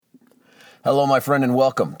Hello, my friend, and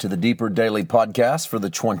welcome to the Deeper Daily Podcast for the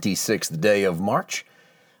 26th day of March.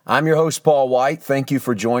 I'm your host, Paul White. Thank you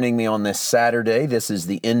for joining me on this Saturday. This is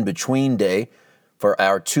the in-between day for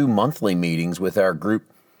our 2 monthly meetings with our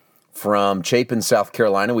group from Chapin, South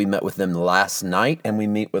Carolina. We met with them last night, and we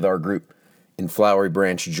meet with our group in Flowery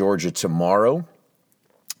Branch, Georgia tomorrow.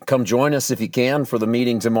 Come join us if you can for the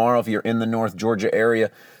meeting tomorrow. If you're in the North Georgia area,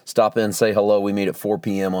 stop in, say hello. We meet at 4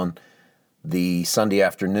 p.m. on the Sunday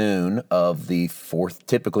afternoon of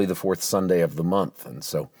typically the fourth Sunday of the month. And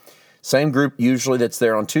so same group usually that's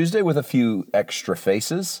there on Tuesday with a few extra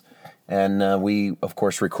faces. And we, of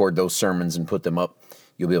course, record those sermons and put them up.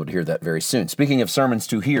 You'll be able to hear that very soon. Speaking of sermons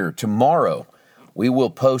to hear, tomorrow we will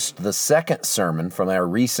post the second sermon from our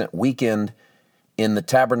recent weekend in the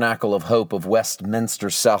Tabernacle of Hope of Westminster,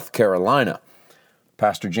 South Carolina.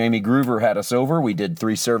 Pastor Jamie Groover had us over. We did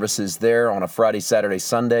 3 services there on a Friday, Saturday,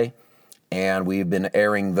 Sunday. And we've been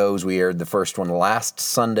airing those. We aired the first one last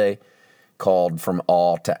Sunday, called From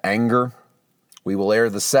Awe to Anger. We will air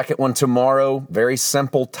the second one tomorrow. Very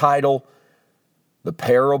simple title, The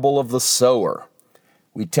Parable of the Sower.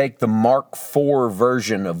 We take the Mark 4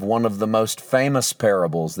 version of one of the most famous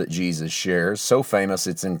parables that Jesus shares. So famous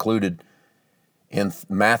it's included in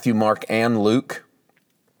Matthew, Mark, and Luke.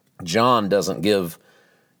 John doesn't give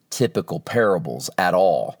typical parables at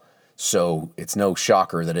all. So it's no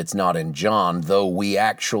shocker that it's not in John, though we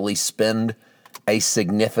actually spend a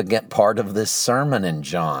significant part of this sermon in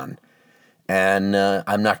John. And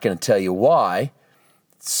I'm not going to tell you why,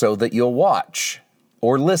 so that you'll watch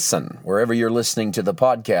or listen. Wherever you're listening to the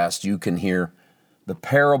podcast, you can hear the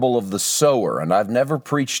parable of the sower. And I've never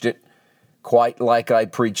preached it quite like I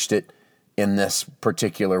preached it in this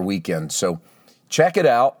particular weekend. So check it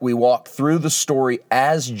out. We walk through the story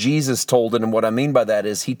as Jesus told it, and what I mean by that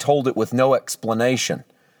is he told it with no explanation,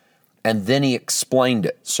 and then he explained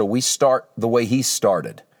it. So we start the way he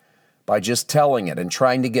started, by just telling it and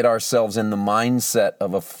trying to get ourselves in the mindset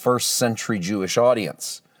of a first century Jewish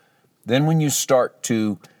audience. Then when you start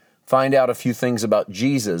to find out a few things about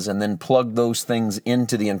Jesus and then plug those things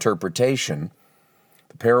into the interpretation,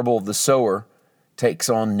 the parable of the sower takes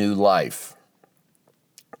on new life.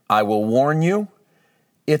 I will warn you,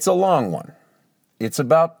 it's a long one. It's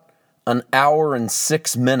about an hour and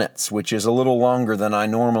 6 minutes, which is a little longer than I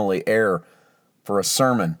normally air for a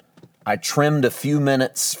sermon. I trimmed a few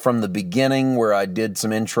minutes from the beginning where I did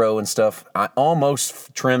some intro and stuff. I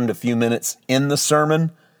almost trimmed a few minutes in the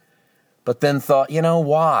sermon, but then thought,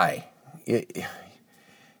 why?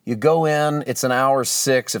 You go in, it's an hour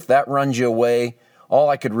 6. If that runs you away, all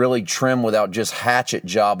I could really trim without just hatchet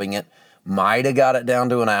jobbing it might have got it down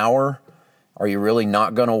to an hour. Are you really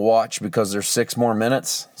not going to watch because there's 6 more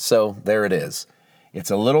minutes? So there it is.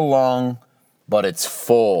 It's a little long, but it's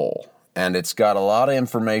full. And it's got a lot of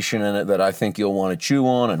information in it that I think you'll want to chew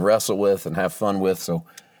on and wrestle with and have fun with. So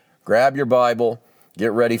grab your Bible,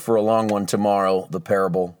 get ready for a long one tomorrow, the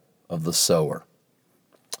parable of the sower.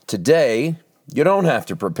 Today, you don't have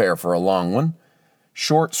to prepare for a long one.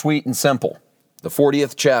 Short, sweet, and simple. The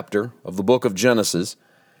 40th chapter of the book of Genesis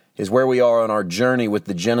is where we are on our journey with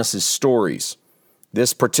the Genesis stories.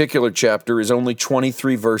 This particular chapter is only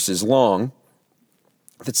 23 verses long.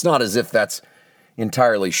 It's not as if that's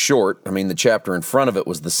entirely short. I mean, the chapter in front of it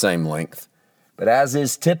was the same length. But as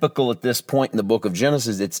is typical at this point in the book of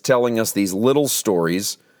Genesis, it's telling us these little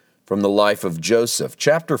stories from the life of Joseph.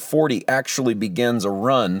 Chapter 40 actually begins a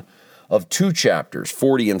run of 2 chapters,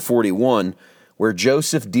 40 and 41, where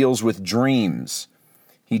Joseph deals with dreams.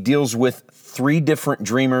 He deals with 3 different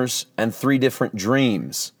dreamers and 3 different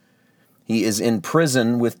dreams. He is in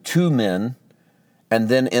prison with 2 men, and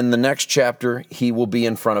then in the next chapter, he will be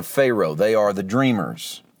in front of Pharaoh. They are the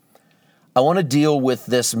dreamers. I want to deal with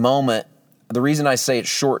this moment. The reason I say it's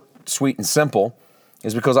short, sweet, and simple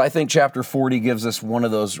is because I think chapter 40 gives us one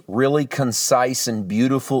of those really concise and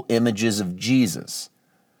beautiful images of Jesus.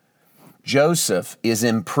 Joseph is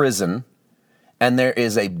in prison, and there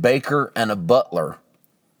is a baker and a butler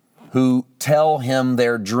who tell him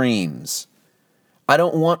their dreams. I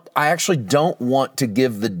actually don't want to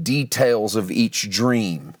give the details of each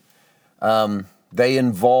dream. They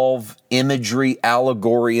involve imagery,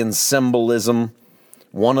 allegory, and symbolism.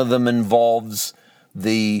 One of them involves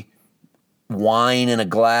the wine in a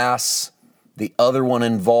glass. The other one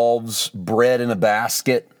involves bread in a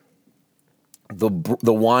basket. The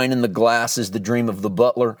wine in the glass is the dream of the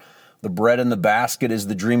butler. The bread in the basket is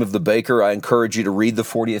the dream of the baker. I encourage you to read the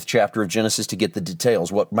 40th chapter of Genesis to get the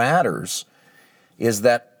details. What matters is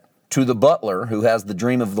that to the butler, who has the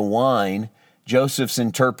dream of the wine, Joseph's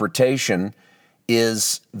interpretation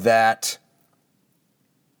is that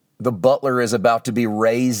the butler is about to be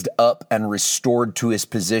raised up and restored to his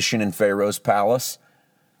position in Pharaoh's palace.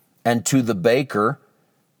 And to the baker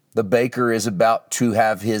is about to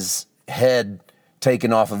have his head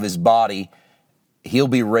taken off of his body. He'll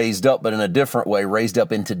be raised up, but in a different way, raised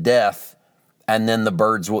up into death, and then the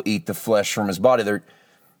birds will eat the flesh from his body. They're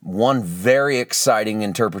one very exciting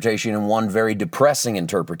interpretation and one very depressing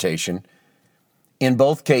interpretation. In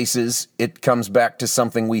both cases, it comes back to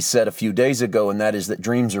something we said a few days ago, and that is that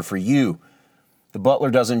dreams are for you. The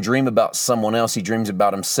butler doesn't dream about someone else, he dreams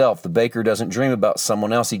about himself. The baker doesn't dream about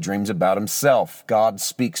someone else, he dreams about himself. God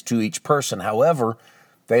speaks to each person. However,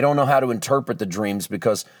 they don't know how to interpret the dreams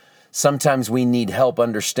because sometimes we need help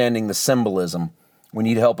understanding the symbolism. We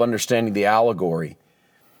need help understanding the allegory.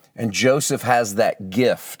 And Joseph has that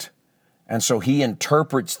gift. And so he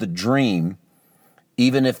interprets the dream,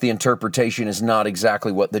 even if the interpretation is not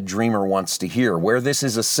exactly what the dreamer wants to hear. Where this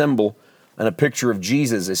is a symbol and a picture of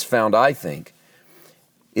Jesus is found, I think,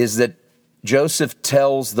 is that Joseph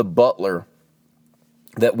tells the butler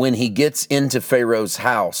that when he gets into Pharaoh's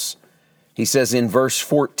house, he says in verse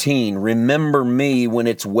 14, "Remember me when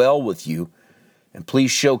it's well with you, and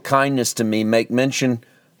please show kindness to me, make mention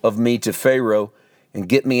of me to Pharaoh, and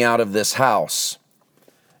get me out of this house."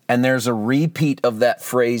 And there's a repeat of that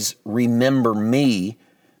phrase, "remember me,"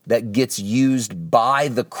 that gets used by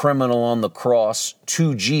the criminal on the cross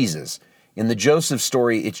to Jesus. In the Joseph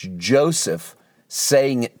story, it's Joseph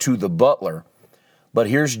saying it to the butler. But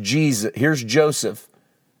here's Joseph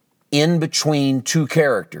in between two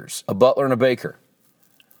characters, a butler and a baker.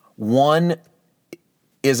 One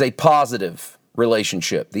is a positive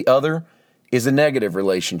relationship. The other is a negative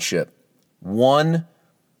relationship. One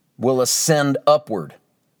will ascend upward.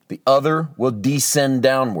 The other will descend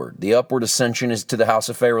downward. The upward ascension is to the house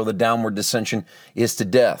of Pharaoh. The downward descension is to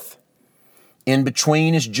death. In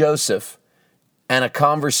between is Joseph and a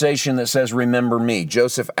conversation that says, "Remember me."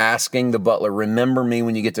 Joseph asking the butler, "Remember me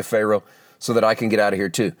when you get to Pharaoh so that I can get out of here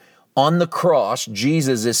too." On the cross,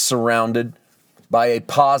 Jesus is surrounded by a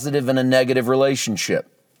positive and a negative relationship.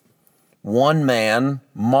 One man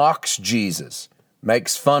mocks Jesus,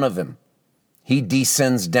 makes fun of him. He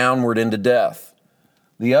descends downward into death.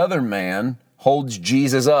 The other man holds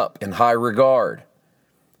Jesus up in high regard,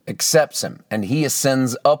 accepts him, and he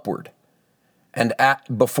ascends upward. And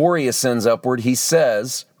before he ascends upward, he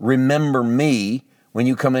says, "Remember me when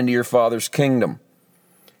you come into your Father's kingdom."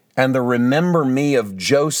 And the "remember me" of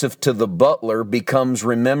Joseph to the butler becomes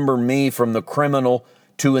 "remember me" from the criminal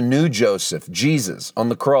to a new Joseph, Jesus, on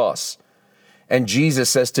the cross. And Jesus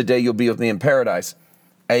says, "Today you'll be with me in paradise."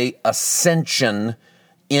 A ascension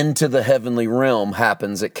into the heavenly realm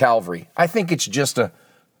happens at Calvary. I think it's just a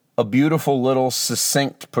beautiful little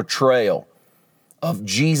succinct portrayal of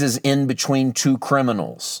Jesus in between two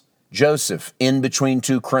criminals. Joseph in between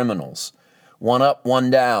two criminals. One up, one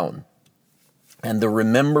down. And the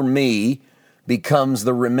 "remember me" becomes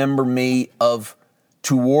the "remember me" of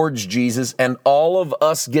towards Jesus, and all of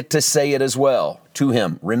us get to say it as well to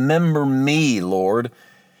him. "Remember me, Lord."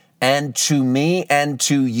 And to me and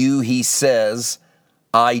to you, he says,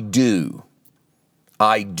 "I do.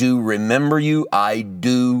 I do remember you. I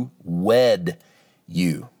do wed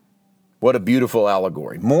you." What a beautiful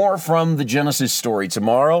allegory. More from the Genesis story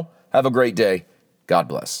tomorrow. Have a great day. God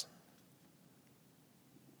bless.